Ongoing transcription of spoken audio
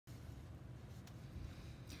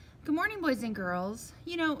Good morning, boys and girls.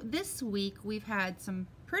 You know, this week we've had some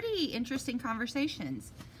pretty interesting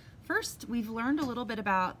conversations. First, we've learned a little bit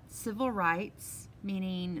about civil rights,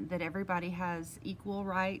 meaning that everybody has equal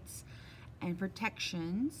rights and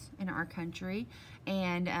protections in our country,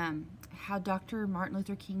 and how Dr. Martin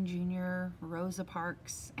Luther King Jr., Rosa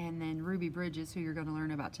Parks, and then Ruby Bridges, who you're going to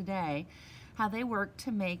learn about today, how they work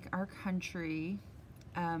to make our country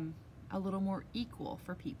a little more equal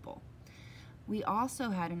for people. We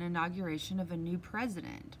also had an inauguration of a new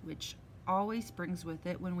president, which always brings with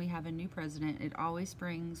it, when we have a new president, it always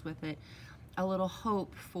brings with it a little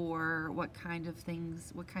hope for what kinds of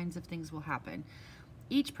things will happen.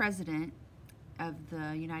 Each president of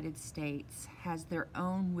the United States has their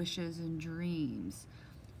own wishes and dreams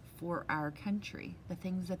for our country, the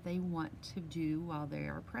things that they want to do while they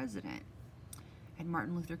are president. And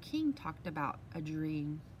Martin Luther King talked about a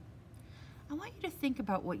dream. I want you to think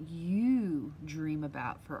about what you dream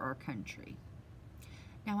about for our country.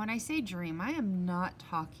 Now, when I say dream, I am not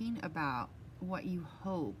talking about what you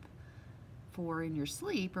hope for in your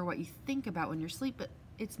sleep or what you think about when you're asleep, but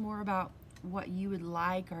it's more about what you would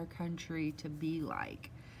like our country to be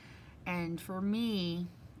like. And for me,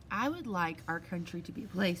 I would like our country to be a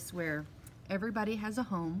place where everybody has a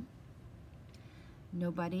home,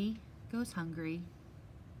 nobody goes hungry,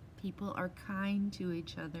 people are kind to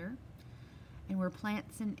each other, and where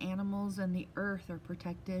plants and animals and the earth are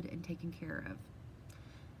protected and taken care of.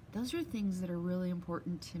 Those are things that are really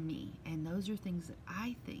important to me, and those are things that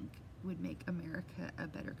I think would make America a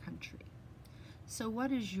better country. So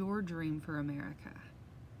what is your dream for America?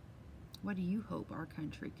 What do you hope our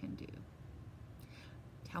country can do?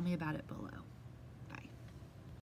 Tell me about it below.